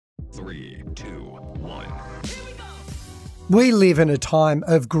3, 2, 1. We live in a time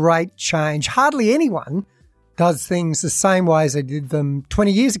of great change. Hardly anyone does things the same way as they did them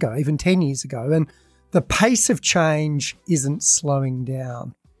 20 years ago, even 10 years ago, and the pace of change isn't slowing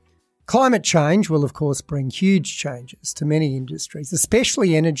down. Climate change will, of course, bring huge changes to many industries,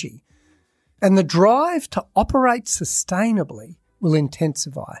 especially energy, and the drive to operate sustainably will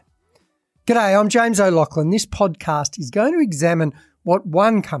intensify. G'day, I'm James O'Loughlin. This podcast is going to examine what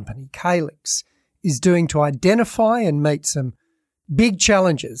one company, Calix, is doing to identify and meet some big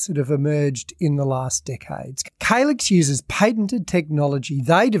challenges that have emerged in the last decades. Calix uses patented technology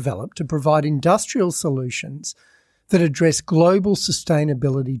they developed to provide industrial solutions that address global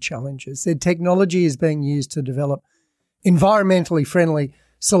sustainability challenges. Their technology is being used to develop environmentally friendly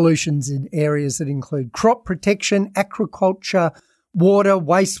solutions in areas that include crop protection, aquaculture, water,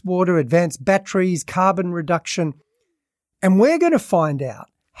 wastewater, advanced batteries, carbon reduction. And we're going to find out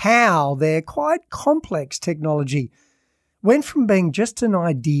how their quite complex technology went from being just an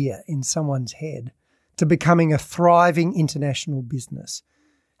idea in someone's head to becoming a thriving international business,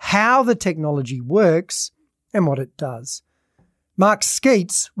 how the technology works and what it does. Mark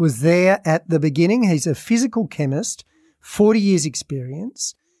Skeets was there at the beginning. He's a physical chemist, 40 years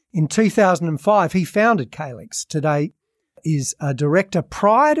experience. In 2005, he founded Calix. Today is a director.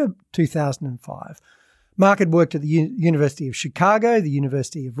 Prior to 2005, Mark had worked at the University of Chicago, the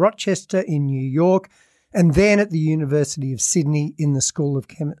University of Rochester in New York, and then at the University of Sydney in the School of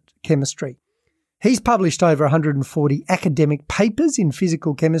Chemistry. He's published over 140 academic papers in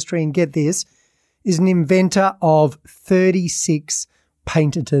physical chemistry, and get this, is an inventor of 36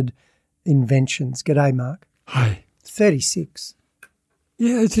 patented inventions. G'day, Mark. Hi. 36.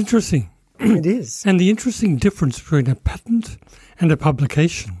 Yeah, it's interesting. It is. And the interesting difference between a patent and a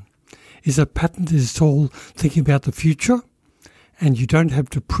publication is a patent is all thinking about the future, and you don't have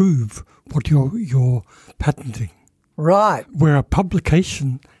to prove what you're patenting. Right. Where a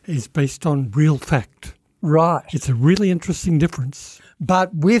publication is based on real fact. Right. It's a really interesting difference.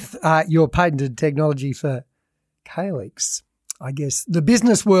 But with your patented technology for Calix, I guess the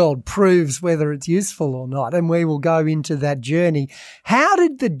business world proves whether it's useful or not, and we will go into that journey. How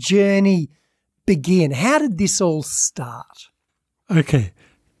did the journey begin? How did this all start? Okay.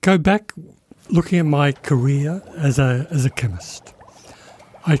 Go back looking at my career as a chemist.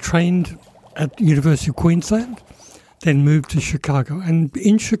 I trained at the University of Queensland, then moved to Chicago. And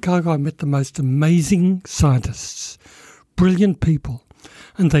in Chicago, I met the most amazing scientists, brilliant people.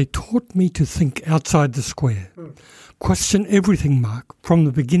 And they taught me to think outside the square, question everything, Mark, from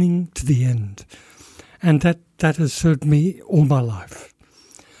the beginning to the end. And that has served me all my life.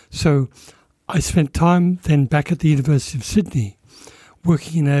 So I spent time then back at the University of Sydney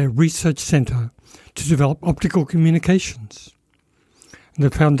working in a research centre to develop optical communications. And the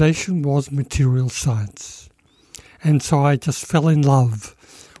foundation was material science. And so I just fell in love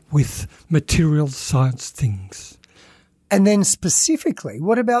with material science things. And then specifically,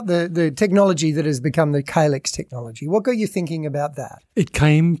 what about the technology that has become the Calix technology? What got you thinking about that? It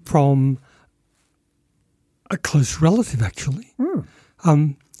came from a close relative, actually.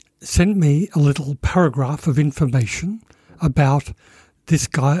 Sent me a little paragraph of information about this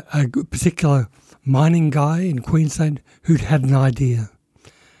guy, a particular mining guy in Queensland who'd had an idea.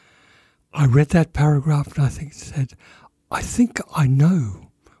 I read that paragraph and I think I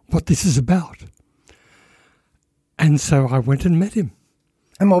know what this is about. And so I went and met him.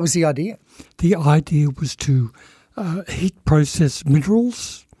 And what was the idea? The idea was to heat process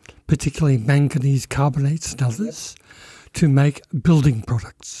minerals, particularly manganese carbonates and others, to make building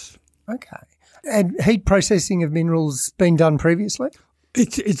products. Okay. And heat processing of minerals been done previously?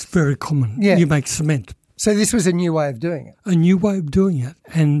 It's very common. Yeah. You make cement. So this was a new way of doing it? A new way of doing it.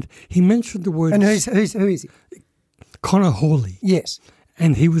 And he mentioned the word... And who is he? Connor Hawley. Yes.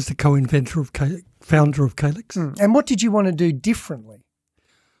 And he was the co-inventor founder of Calix. And what did you want to do differently?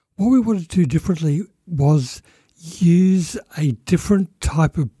 What we wanted to do differently was use a different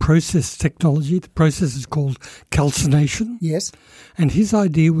type of process technology. The process is called calcination. Yes. And his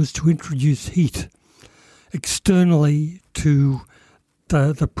idea was to introduce heat externally to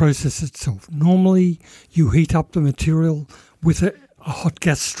the process itself. Normally, you heat up the material with a hot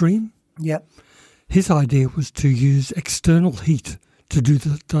gas stream. Yep. His idea was to use external heat to do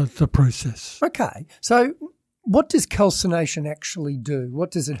the process. Okay. So what does calcination actually do?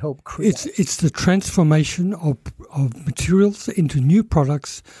 What does it help create? It's the transformation of materials into new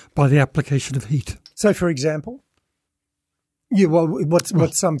products by the application of heat. So, for example? Yeah, well,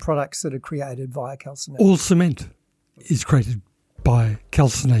 what's some products that are created via calcination? All cement is created by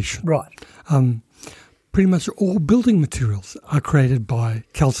calcination. Right. pretty much all building materials are created by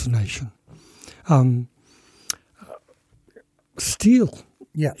calcination. Steel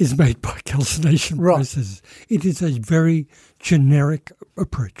Yeah. is made by calcination Right. processes. It is a very generic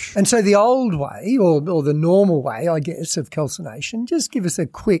approach. And so the old way, or the normal way, I guess, of calcination, just give us a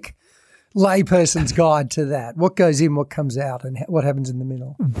quick layperson's guide to that. What goes in, what comes out, and what happens in the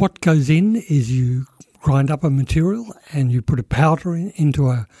middle? What goes in is you grind up a material and you put a powder into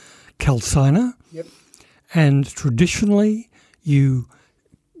a calciner. Yep. And traditionally, you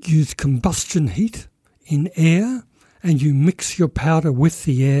use combustion heat in air, and you mix your powder with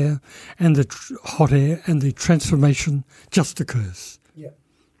the air and the hot air, and the transformation just occurs. Yeah.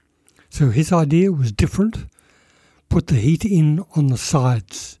 So his idea was different. Put the heat in on the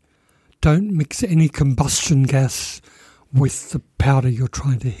sides. Don't mix any combustion gas with the powder you're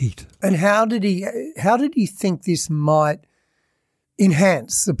trying to heat. And how did he think this might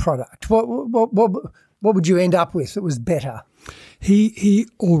enhance the product? What would you end up with that was better? He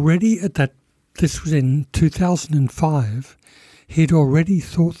already this was in 2005, he'd already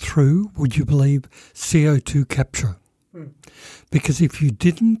thought through, would you believe, CO2 capture. Because if you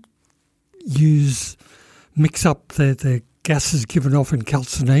didn't mix up the gases given off in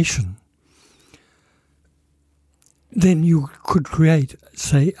calcination, then you could create,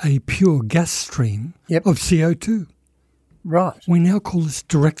 say, a pure gas stream Yep. of CO2. Right. We now call this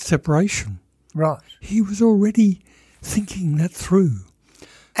direct separation. Right. He was already thinking that through.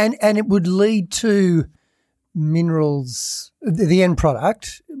 And it would lead to minerals, the end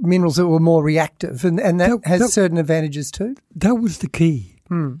product, minerals that were more reactive, and that has certain advantages too. That was the key,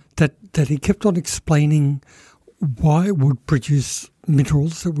 that he kept on explaining why it would produce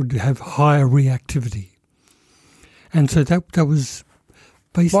minerals that would have higher reactivity. And so that was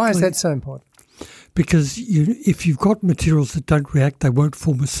basically... Why is that so important? Because if you've got materials that don't react, they won't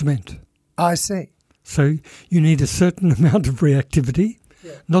form a cement. I see. So you need a certain amount of reactivity,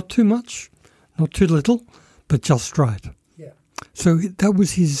 not too much, not too little, but just right. Yeah. So that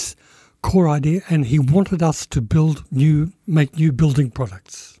was his core idea, and he wanted us to make new building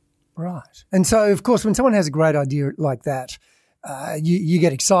products. Right. And so, of course, when someone has a great idea like that, you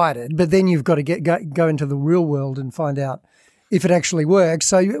get excited, but then you've got to go into the real world and find out if it actually works.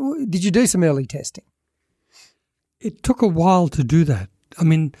 So did you do some early testing? It took a while to do that. I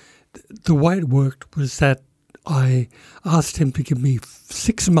mean, the way it worked was that I asked him to give me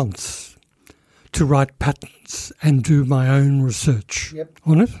 6 months to write patents and do my own research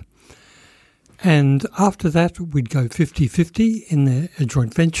on it. And after that, we'd go 50-50 in a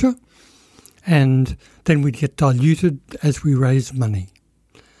joint venture, and then we'd get diluted as we raised money.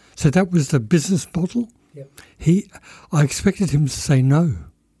 So that was the business model. I expected him to say no,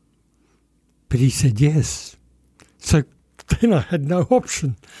 but he said yes. So then I had no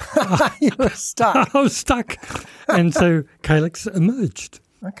option. You were stuck. I was stuck. And so Calix emerged.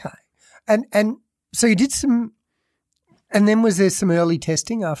 Okay. And so you did some, and then was there some early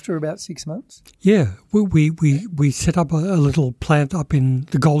testing after about 6 months? Yeah. We set up a little plant up in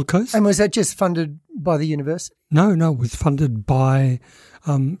the Gold Coast. And was that just funded by the university? No, it was funded by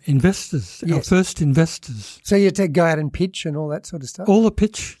investors, our first investors. So you had to go out and pitch and all that sort of stuff? All the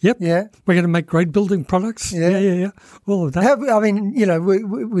pitch, yep. Yeah. We're going to make great building products. Yeah. All of that.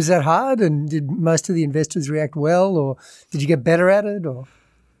 Was that hard, and did most of the investors react well, or did you get better at it? Or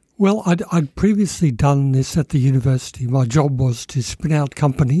Well, I'd previously done this at the university. My job was to spin out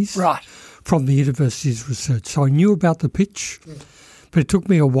companies from the university's research. So I knew about the pitch, but it took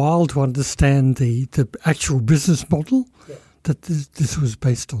me a while to understand the actual business model that this was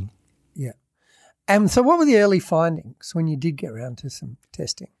based on. Yeah. And so what were the early findings when you did get around to some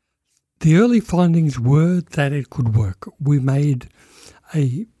testing? The early findings were that it could work. We made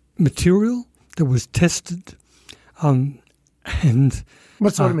a material that was tested and...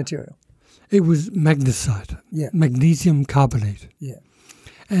 What sort of material? It was magnesite, magnesium carbonate. Yeah.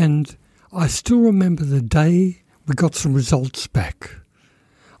 And I still remember the day we got some results back.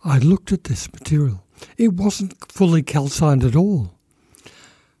 I looked at this material. It wasn't fully calcined at all,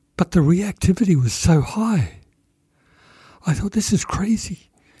 but the reactivity was so high. I thought, this is crazy.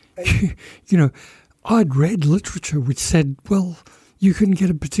 I'd read literature which said, well, you can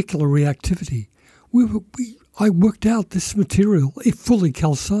get a particular reactivity. I worked out this material, if fully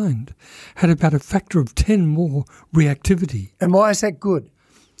calcined, had about a factor of 10 more reactivity. And why is that good?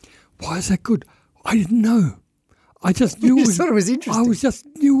 Why is that good? I didn't know. I just knew thought it was interesting. I just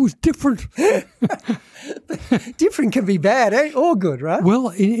knew it was different. Different can be bad, or good, right? Well,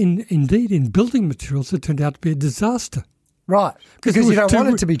 indeed, in building materials, it turned out to be a disaster. Right, because you don't want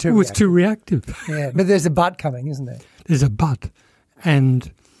it to be too reactive. It was too reactive. Yeah, but there's a but coming, isn't there? There's a but.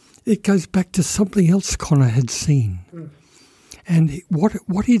 And it goes back to something else Connor had seen. And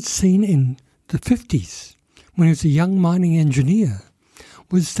what he'd seen in the 50s when he was a young mining engineer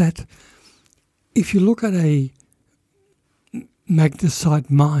was that if you look at a magnesite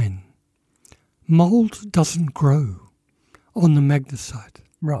mine, mould doesn't grow on the magnesite.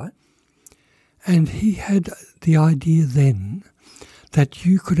 Right. And he had the idea then that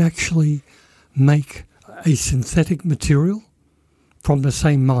you could actually make a synthetic material from the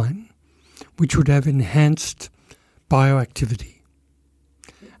same mine, which would have enhanced bioactivity.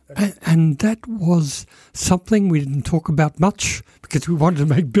 And that was something we didn't talk about much because we wanted to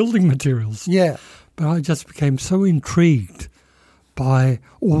make building materials. Yeah. But I just became so intrigued by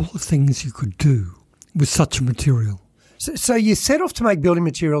all the things you could do with such a material. So you set off to make building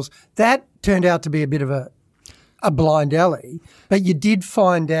materials. That turned out to be a bit of a blind alley, but you did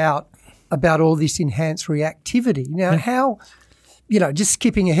find out about all this enhanced reactivity. Now, how, just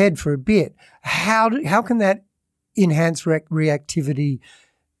skipping ahead for a bit, how can that enhanced reactivity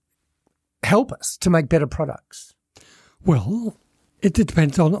help us to make better products? Well, it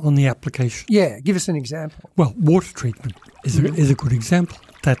depends on the application. Yeah, give us an example. Well, water treatment is a good example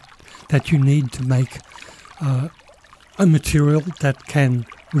that you need to make a material that can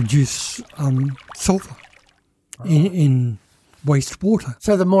reduce sulfur in wastewater.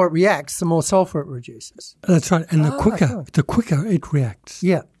 So the more it reacts, the more sulfur it reduces. That's right, and the quicker it reacts.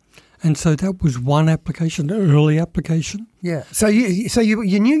 Yeah. And so that was one application, an early application. Yeah. So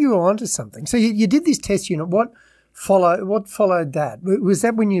you knew you were onto something. So you did this test unit. What followed that? Was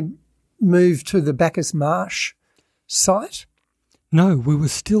that when you moved to the Bacchus Marsh site? No, we were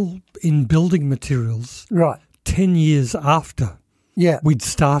still in building materials. Right. 10 years after we'd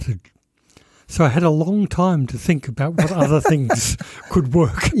started. So I had a long time to think about what other things could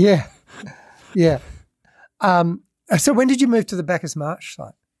work. Yeah. Yeah. So when did you move to the Bacchus Marsh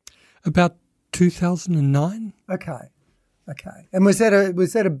site? About 2009. Okay. And was that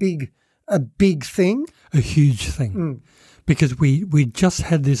a big thing? A huge thing. Because we just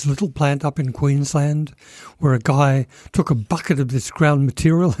had this little plant up in Queensland where a guy took a bucket of this ground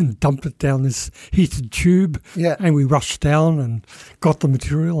material and dumped it down this heated tube. Yeah. And we rushed down and got the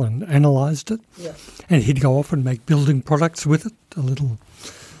material and analysed it. Yeah. And he'd go off and make building products with it, a little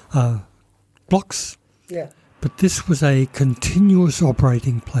blocks. Yeah. But this was a continuous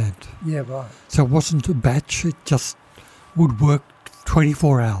operating plant. Yeah, right. So it wasn't a batch, it just would work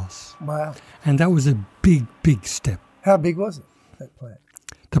 24 hours. Wow. And that was a big, big step. How big was it, that plant?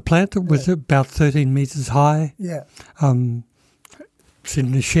 The plant was about 13 metres high. Yeah. It's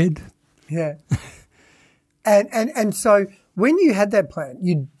in the shed. Yeah. and so when you had that plant,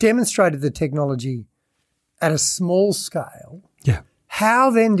 you demonstrated the technology at a small scale. Yeah. How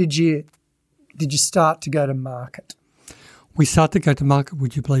then did you start to go to market? We started to go to market,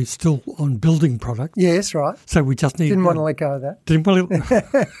 would you believe, still on building products. Yes, right. So we just needed... Didn't want to let go of that. Didn't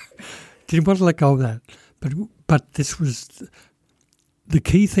want to let go of that. But this was... The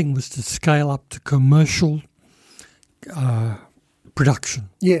key thing was to scale up to commercial production.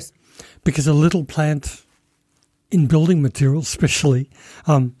 Yes. Because a little plant in building materials especially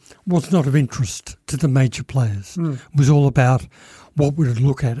was not of interest to the major players. It was all about what we would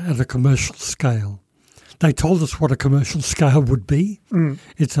look at a commercial scale. They told us what a commercial scale would be.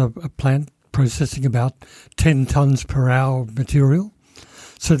 It's a plant processing about 10 tonnes per hour of material.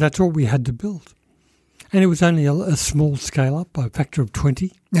 So that's what we had to build. And it was only a small scale up by a factor of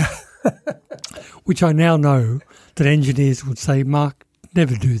 20, which I now know that engineers would say, Mark,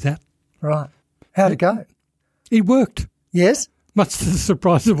 never do that. Right. How'd it go? It worked. Yes? Much to the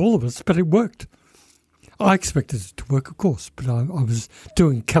surprise of all of us, but it worked. I expected it to work, of course, but I was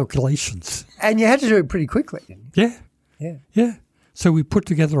doing calculations. And you had to do it pretty quickly, didn't you? Yeah. Yeah. So we put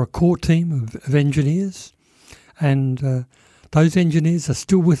together a core team of engineers, and those engineers are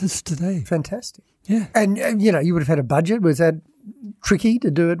still with us today. Fantastic. Yeah. And, you would have had a budget. Was that tricky to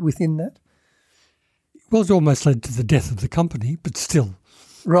do it within that? Well, it almost led to the death of the company, but still.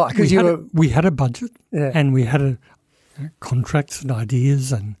 Right, because we had a budget, yeah, and we had contracts and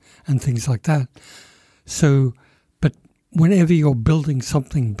ideas and things like that. So, but whenever you're building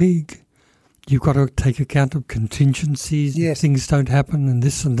something big, you've got to take account of contingencies. Yes. Things don't happen and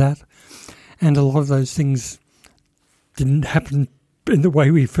this and that. And a lot of those things didn't happen in the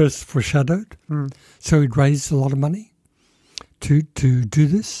way we first foreshadowed. So it raised a lot of money to do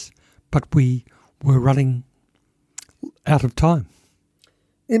this, but we were running out of time.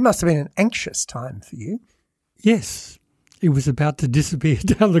 It must have been an anxious time for you. Yes. It was about to disappear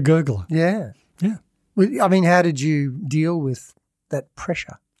down the gurgler. Yeah. Yeah. I mean, how did you deal with that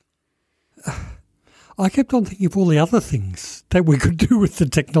pressure? I kept on thinking of all the other things that we could do with the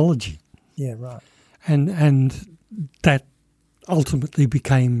technology. Yeah, right. And that ultimately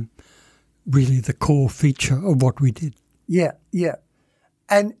became really the core feature of what we did. Yeah, yeah.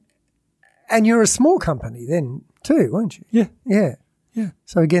 And you're a small company then too, weren't you? Yeah. Yeah. Yeah.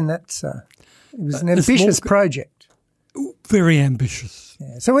 So again, it was an ambitious project. Very ambitious.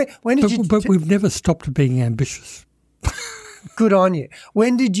 Yeah. So when did But we've never stopped being ambitious. Good on you.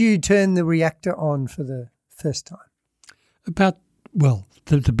 When did you turn the reactor on for the first time?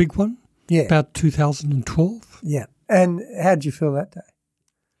 The big one? Yeah. About 2012. Yeah. And how did you feel that day?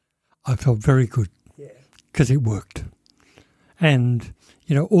 I felt very good. Yeah. Because it worked. And,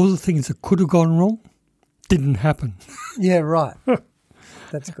 all the things that could have gone wrong didn't happen. Yeah, right.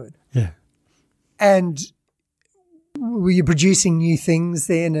 That's good. Yeah. And were you producing new things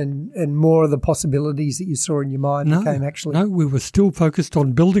then and more of the possibilities that you saw in your mind became actually? No, we were still focused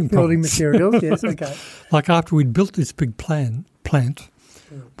on building products. Materials, yes, okay. Like after we'd built this big plant,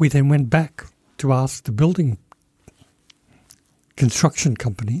 we then went back to ask the building construction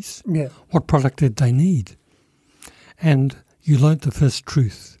companies what product did they need. And you learnt the first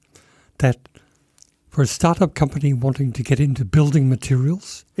truth that for a startup company wanting to get into building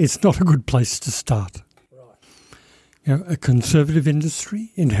materials, it's not a good place to start. A conservative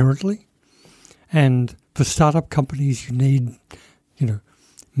industry inherently, and for startup companies you need,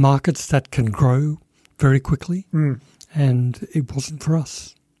 markets that can grow very quickly, and it wasn't for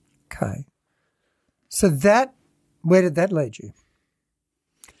us. Okay. So where did that lead you?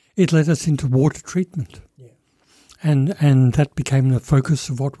 It led us into water treatment, and that became the focus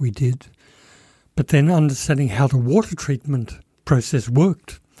of what we did. But then understanding how the water treatment process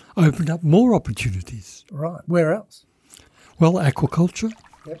worked opened up more opportunities. Right. Where else? Well, aquaculture,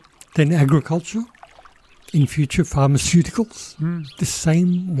 then agriculture, in future pharmaceuticals, the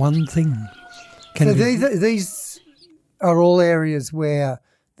same one thing. So these are all areas where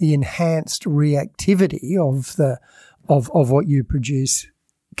the enhanced reactivity of what you produce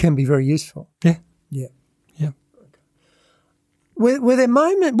can be very useful. Yeah. Yeah. Yeah. Were there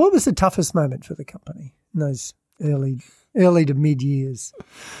what was the toughest moment for the company in those early to mid years?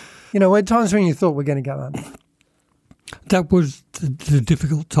 Were times when you thought we're going to go under? That was the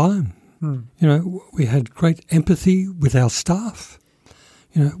difficult time. We had great empathy with our staff.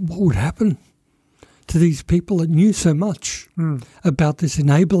 What would happen to these people that knew so much about this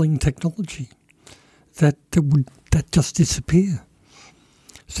enabling technology that just disappear?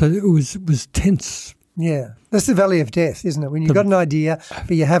 So it was tense. Yeah. That's the valley of death, isn't it? When you've got an idea,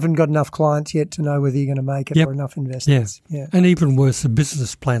 but you haven't got enough clients yet to know whether you're going to make it or enough investors. Yeah. And even worse, a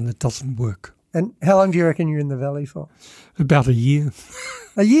business plan that doesn't work. And how long do you reckon you're in the valley for? About a year.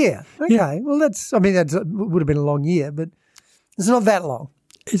 A year? Okay. Yeah. Well, that would have been a long year, but it's not that long.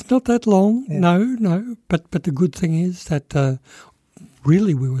 It's not that long, no. But the good thing is that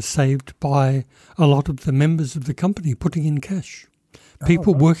really we were saved by a lot of the members of the company putting in cash.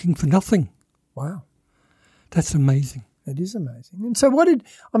 People working for nothing. Wow. That's amazing. It is amazing. And so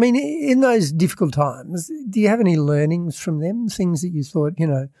in those difficult times, do you have any learnings from them, things that you thought,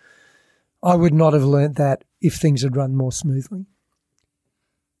 I would not have learnt that if things had run more smoothly?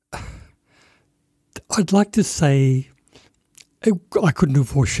 I'd like to say I couldn't have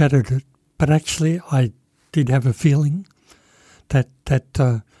foreshadowed it, but actually I did have a feeling that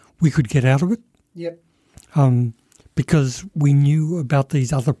we could get out of it. Yep. Because we knew about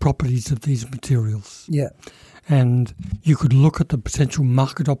these other properties of these materials. Yeah. And you could look at the potential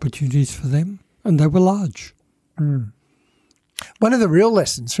market opportunities for them, and they were large. Mm. One of the real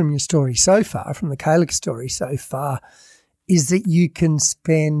lessons from your story so far, from the Calix story so far, is that you can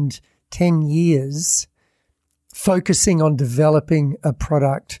spend 10 years focusing on developing a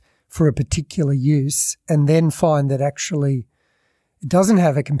product for a particular use and then find that actually it doesn't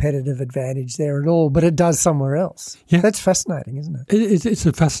have a competitive advantage there at all, but it does somewhere else. Yeah. That's fascinating, isn't it? It's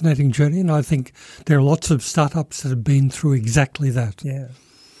a fascinating journey, and I think there are lots of startups that have been through exactly that. Yeah.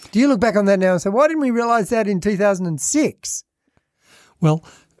 Do you look back on that now and say, why didn't we realise that in 2006? Well,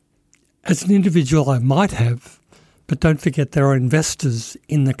 as an individual, I might have, but don't forget there are investors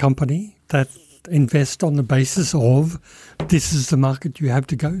in the company that invest on the basis of this is the market you have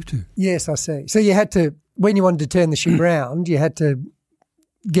to go to. Yes, I see. So you had to, when you wanted to turn the ship round, you had to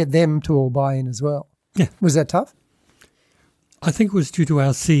get them to all buy in as well. Yeah. Was that tough? I think it was due to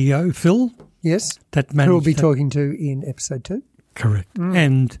our CEO, Phil. Yes. That managed who we'll be talking to in episode 2. Correct.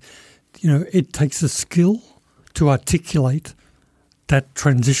 And, it takes a skill to articulate that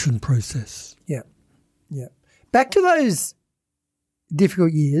transition process. Yeah. Yeah. Back to those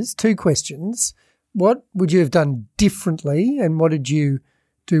difficult years, 2 questions. What would you have done differently and what did you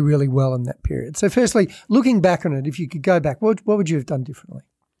do really well in that period? So firstly, looking back on it, if you could go back, what would you have done differently?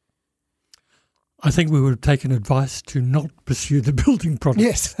 I think we would have taken advice to not pursue the building product.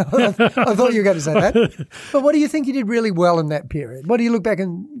 Yes, I thought you were going to say that. But what do you think you did really well in that period? What do you look back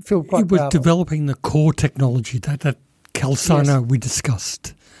and feel quite It was proud of? developing the core technology, that calciner we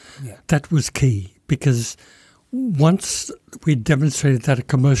discussed. Yeah. That was key, because once we demonstrated that at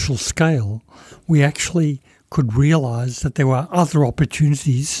commercial scale, we actually could realise that there were other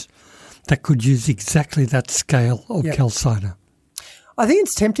opportunities that could use exactly that scale of calciner. I think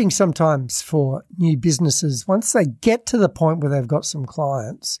it's tempting sometimes for new businesses, once they get to the point where they've got some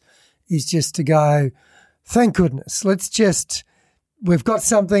clients, is just to go, thank goodness, we've got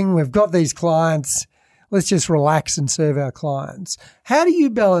something, we've got these clients, let's just relax and serve our clients. How do you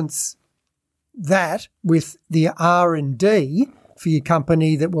balance that with the R&D for your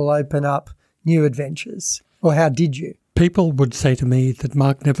company that will open up new adventures? Or how did you? People would say to me that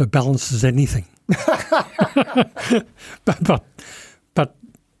Mark never balances anything. But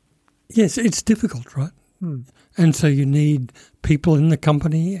yes, it's difficult, right? And so you need people in the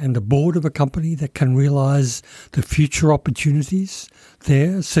company and the board of a company that can realise the future opportunities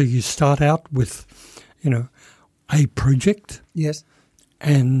there. So you start out with, a project. Yes.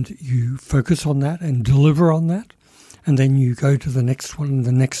 And you focus on that and deliver on that. And then you go to the next one and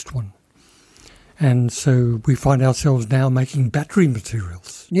the next one. And so we find ourselves now making battery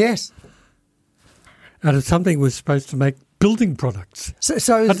materials. Yes. Out of something we're supposed to make building products.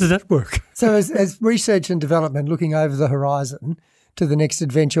 So how does that work? So as research and development, looking over the horizon to the next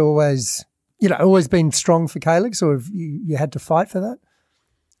adventure, always been strong for Calix, or have you had to fight for that?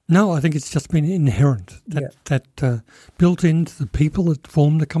 No, I think it's just been inherent, that built into the people that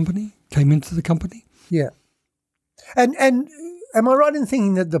formed the company, came into the company. Yeah. And am I right in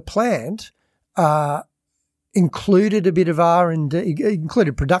thinking that the plant included a bit of R&D,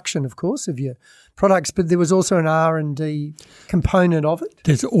 included production, of course, of your products, but there was also an R&D component of it?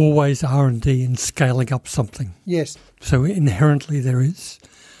 There's always R&D in scaling up something. Yes. So inherently there is.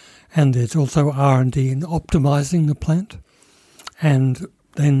 And there's also R&D in optimising the plant and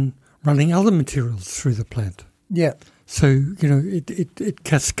then running other materials through the plant. Yeah. So, it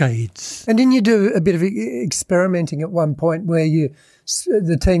cascades. And didn't you do a bit of experimenting at one point where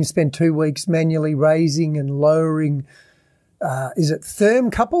the team spent 2 weeks manually raising and lowering, is it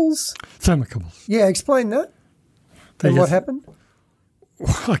thermocouples? Thermocouples. Yeah, explain that. And what happened?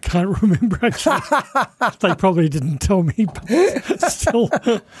 I can't remember, actually. They probably didn't tell me, but still.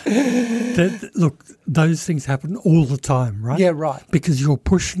 Look, those things happen all the time, right? Yeah, right. Because you're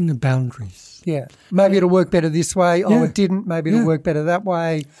pushing the boundaries. Yeah. Maybe it'll work better this way. Oh, it didn't. Maybe it'll work better that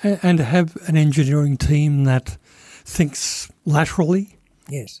way. And to have an engineering team that thinks laterally,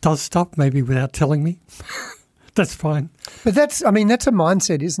 does stuff maybe without telling me, that's fine. But that's a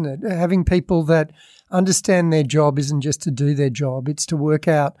mindset, isn't it? Having people that understand their job isn't just to do their job, it's to work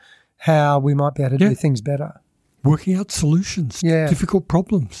out how we might be able to do things better. Working out solutions to difficult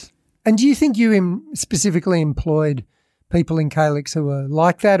problems. And do you think you specifically employed people in Calix who are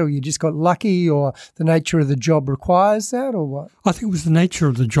like that, or you just got lucky, or the nature of the job requires that, or what? I think it was the nature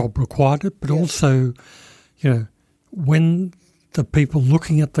of the job required it, but also, when the people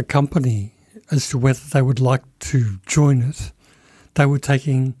looking at the company as to whether they would like to join it, they were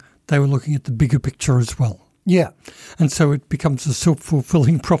looking at the bigger picture as well. Yeah. And so it becomes a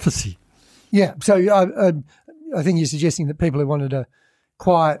self-fulfilling prophecy. Yeah. So I think you're suggesting that people who wanted a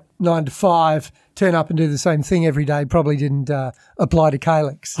quiet 9 to 5, turn up and do the same thing every day probably didn't apply to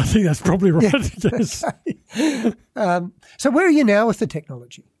Calix. I think that's probably right. Yes. So where are you now with the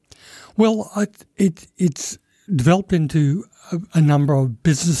technology? Well, it's developed into a number of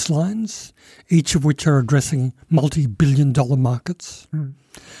business lines, each of which are addressing multi-billion-dollar markets.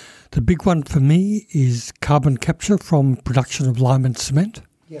 The big one for me is carbon capture from production of lime and cement,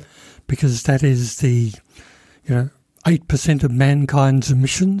 because that is the 8% of mankind's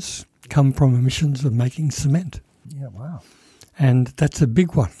emissions come from emissions of making cement. Yeah, wow. And that's a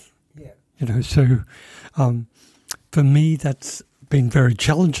big one. Yeah. So for me that's been very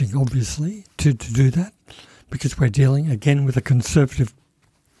challenging, obviously, to do that, because we're dealing, again, with a conservative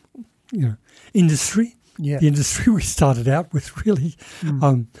industry. Yeah. The industry we started out with, really,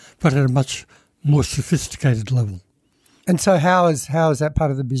 but at a much more sophisticated level. And so how is that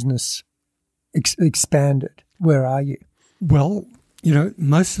part of the business expanded? Where are you? Well,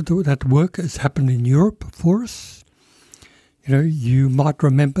 most of that work has happened in Europe for us. You might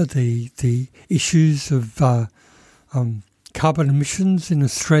remember the issues of carbon emissions in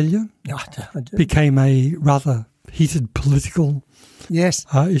Australia. I do. Became a rather heated political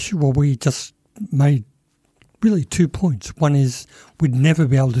issue. Well, we just made really 2 points. One is we'd never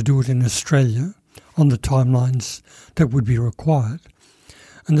be able to do it in Australia on the timelines that would be required.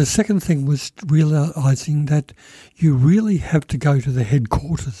 And the second thing was realising that you really have to go to the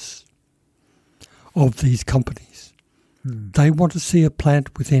headquarters of these companies. They want to see a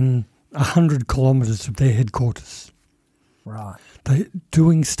plant within 100 kilometres of their headquarters. Right. They're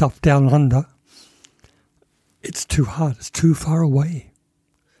doing stuff down under. It's too hard. It's too far away.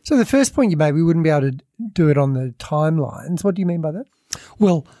 So the first point you made, we wouldn't be able to do it on the timelines. What do you mean by that?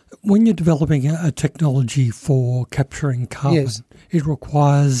 Well, when you're developing a technology for capturing carbon, Yes. it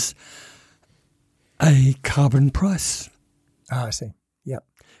requires a carbon price. Oh, I see. Yep.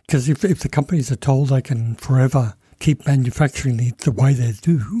 Because if the companies are told they can forever keep manufacturing it the way they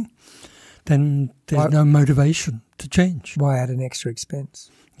do, then there's no motivation to change. Why add an extra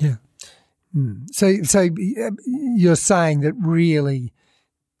expense? Yeah. So you're saying that really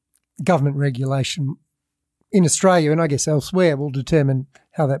government regulation in Australia and I guess elsewhere will determine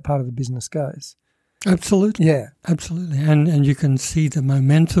how that part of the business goes. Absolutely. Yeah. Absolutely. And you can see the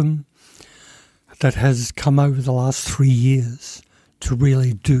momentum that has come over the last 3 years to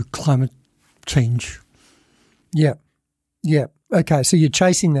really do climate change. Yeah. Yeah. Okay. So you're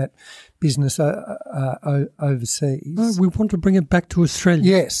chasing that business overseas. No, we want to bring it back to Australia.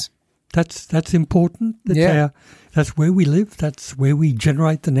 Yes. That's important. That's where we live. That's where we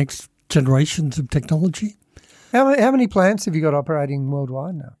generate the next generations of technology. How many plants have you got operating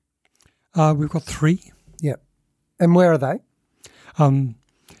worldwide now? We've got 3. Yeah. And where are they?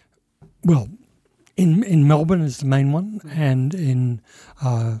 Well, in Melbourne is the main one, and in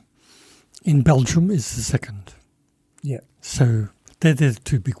Belgium is the second. Yeah. So they're the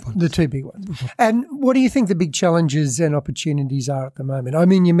 2 big ones. The 2 big ones. And what do you think the big challenges and opportunities are at the moment? I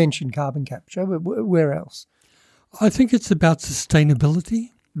mean, you mentioned carbon capture, but where else? I think it's about sustainability,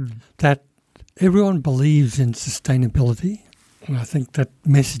 that everyone believes in sustainability, and I think that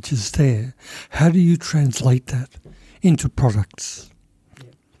message is there. How do you translate that into products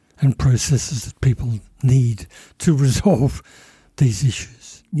and processes that people need to resolve these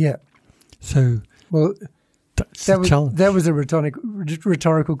issues? Yeah. So, well, that's the challenge. That was a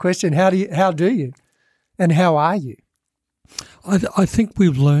rhetorical question. How do you? And how are you? I think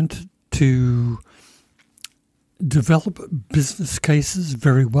we've learned to develop business cases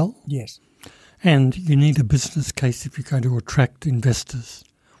very well. Yes. And you need a business case if you're going to attract investors.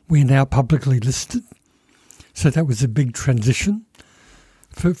 We're now publicly listed, so that was a big transition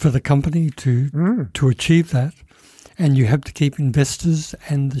for the company to achieve that. And you have to keep investors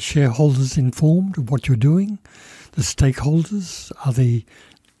and the shareholders informed of what you're doing. The stakeholders are the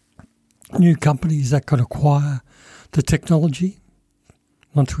new companies that can acquire the technology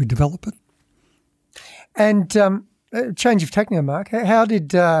once we develop it. And change of tack now, Mark. How'd you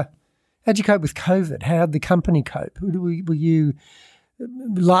cope with COVID? How did the company cope? Were you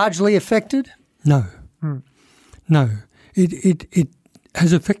largely affected? No. No. It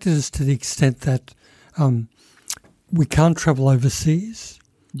has affected us to the extent that we can't travel overseas.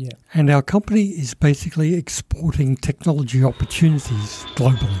 Yeah. And our company is basically exporting technology opportunities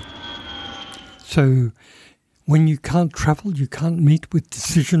globally. So when you can't travel, you can't meet with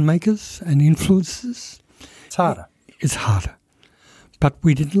decision makers and influencers. It's harder. It's harder. But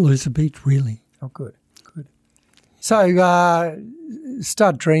we didn't lose a beat, really. Oh, good. So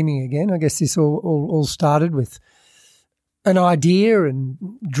start dreaming again. I guess this all started with an idea and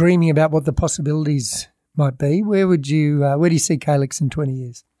dreaming about what the possibilities might be. Where do you see Calix in 20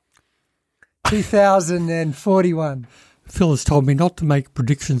 years? 2041. Phil has told me not to make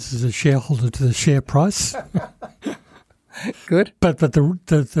predictions as a shareholder to the share price. Good. But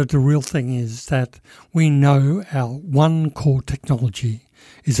the real thing is that we know our one core technology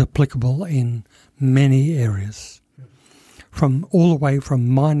is applicable in many areas, from all the way from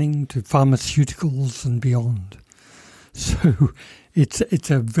mining to pharmaceuticals and beyond. So it's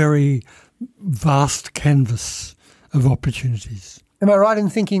a very vast canvas of opportunities. Am I right in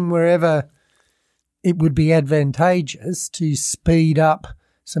thinking wherever it would be advantageous to speed up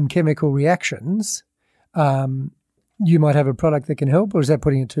some chemical reactions, you might have a product that can help, or is that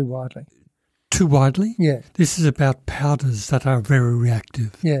putting it too widely? Too widely? Yeah. This is about powders that are very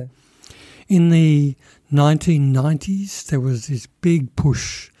reactive. Yeah. In the 1990s, there was this big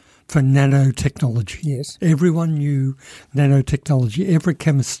push for nanotechnology. Yes. Everyone knew nanotechnology. Every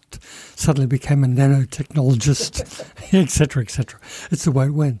chemist suddenly became a nanotechnologist, et cetera, et cetera. It's the way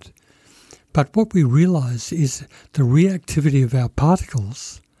it went. But what we realise is the reactivity of our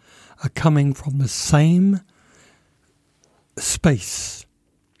particles are coming from the same space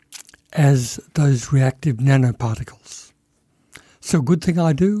as those reactive nanoparticles. So a good thing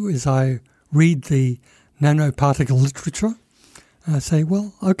I do is I read the nanoparticle literature. And I say,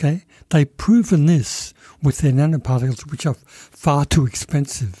 well, okay, they've proven this with their nanoparticles, which are far too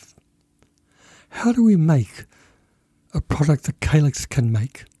expensive. How do we make a product that Calix can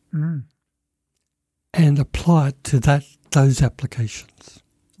make and apply it to those applications?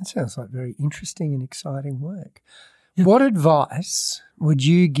 That sounds like very interesting and exciting work. Yeah. What advice would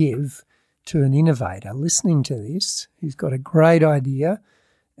you give to an innovator listening to this who's got a great idea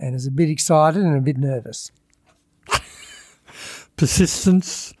and is a bit excited and a bit nervous?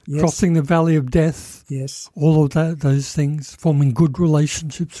 Persistence, yes. Crossing the valley of death, yes, all of those things, forming good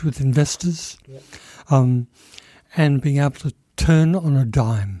relationships with investors, yep. And being able to turn on a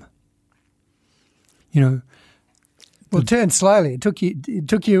dime. Well, turn slowly. It took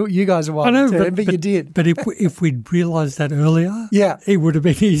you guys a while to turn, but you did. But if we'd realised that earlier, yeah, it would have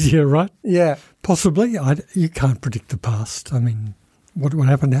been easier, right? Yeah, possibly. You can't predict the past. I mean, what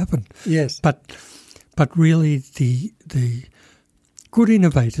happened. Yes, but really, the good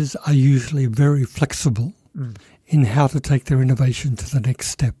innovators are usually very flexible in how to take their innovation to the next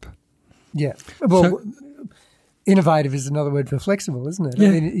step. Yeah. Well, innovative is another word for flexible, isn't it? Yeah.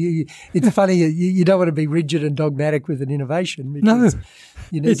 I mean, it's funny, you don't want to be rigid and dogmatic with an innovation. No.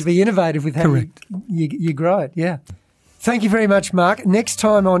 You need to be innovative with how you grow it. Yeah. Thank you very much, Mark. Next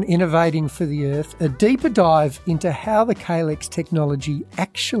time on Innovating for the Earth, a deeper dive into how the Calix technology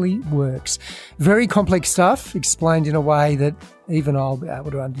actually works. Very complex stuff, explained in a way that even I'll be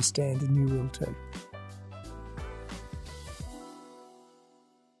able to understand, and you will too.